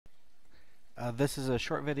This is a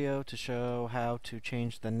short video to show how to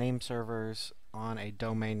change the name servers on a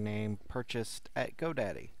domain name purchased at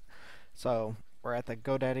GoDaddy. So we're at the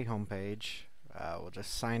GoDaddy homepage. We'll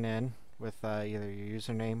just sign in with either your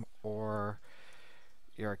username or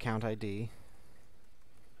your account ID.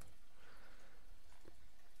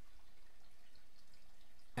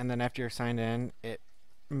 And then after you're signed in, it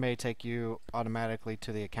may take you automatically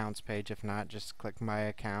to the accounts page. If not, just click My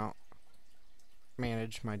Account,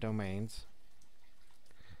 Manage My Domains.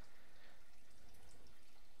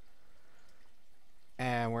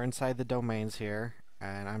 And we're inside the domains here,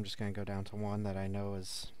 and I'm just going to go down to one that I know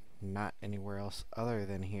is not anywhere else other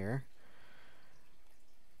than here,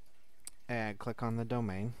 and click on the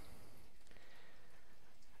domain.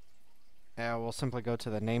 And we'll simply go to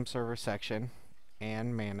the name server section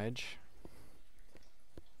and manage,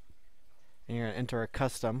 and you're going to enter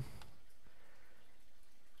custom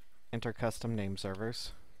name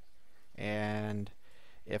servers. And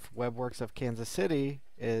if WebWorks of Kansas City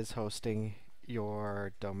is hosting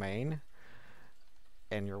your domain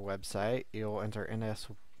and your website, you'll enter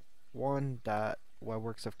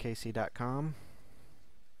ns1.webworksofkc.com,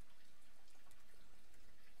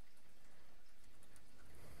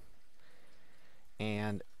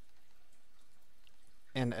 and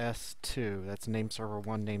ns2, that's name server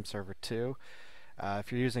 1, name server 2.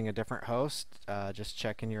 If you're using a different host, just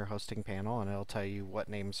check in your hosting panel and it'll tell you what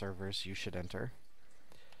name servers you should enter,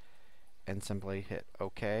 and simply hit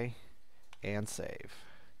OK and save.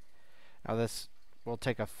 Now this will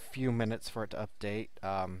take a few minutes for it to update.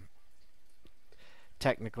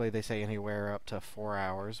 Technically they say anywhere up to 4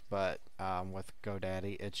 hours, but with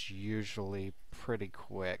GoDaddy it's usually pretty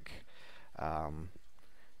quick. And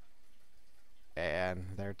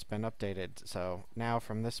there it's been updated. So now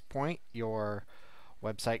from this point your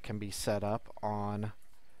website can be set up on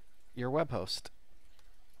your web host.